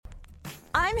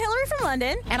I'm Hilary from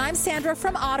London. And I'm Sandra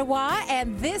from Ottawa,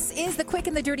 and this is the Quick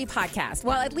and the Dirty podcast.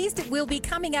 Well, at least it will be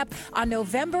coming up on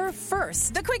November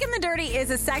 1st. The Quick and the Dirty is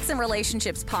a sex and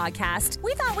relationships podcast.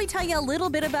 We thought we'd tell you a little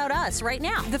bit about us right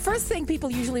now. The first thing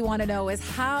people usually want to know is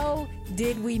how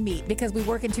did we meet? Because we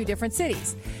work in two different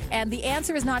cities. And the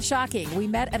answer is not shocking. We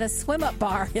met at a swim-up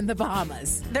bar in the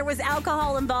Bahamas. There was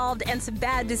alcohol involved and some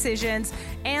bad decisions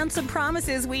and some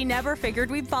promises we never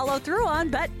figured we'd follow through on,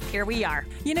 but here we are.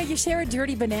 You know, you share a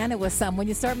dirty banana with someone,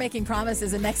 you start making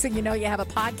promises, and next thing you know, you have a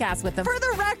podcast with them. For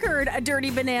the record, a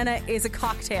dirty banana is a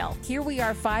cocktail. Here we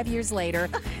are 5 years later.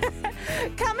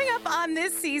 Coming up on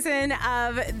this season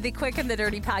of the Quick and the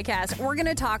Dirty podcast, we're going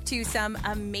to talk to some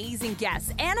amazing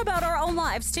guests and about our own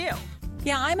lives, too.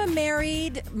 Yeah, I'm a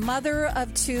married mother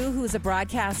of two who's a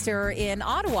broadcaster in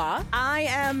Ottawa. I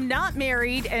am not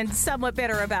married and somewhat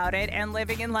bitter about it and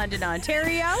living in London,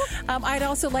 Ontario. I'd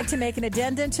also like to make an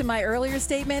addendum to my earlier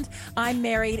statement. I'm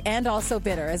married and also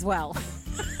bitter as well.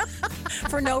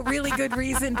 For no really good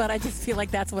reason, but I just feel like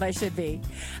that's what I should be.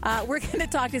 We're going to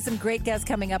talk to some great guests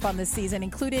coming up on this season,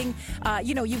 including,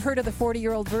 you've heard of the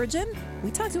 40-year-old virgin.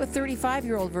 We talked to a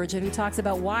 35-year-old virgin who talks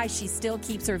about why she still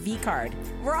keeps her V-card.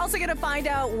 We're also going to find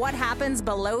out what happens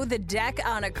below the deck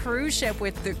on a cruise ship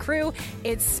with the crew.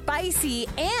 It's spicy,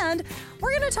 and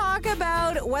we're going to talk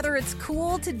about whether it's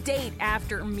cool to date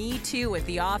after Me Too at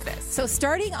the office. So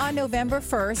starting on November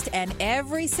 1st and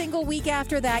every single week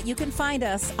after that, you can find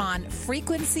us on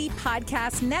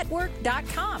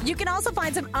frequencypodcastnetwork.com. You can also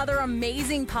find some other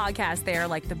amazing podcasts there,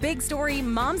 like The Big Story,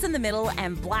 Moms in the Middle,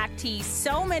 and Black Tea,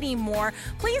 so many more.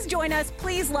 Please join us.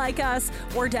 Please like us.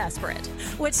 We're desperate.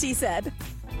 What she said.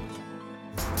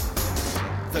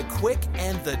 The Quick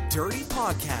and the Dirty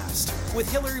podcast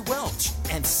with Hilary Welch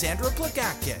and Sandra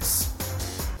Plagakis.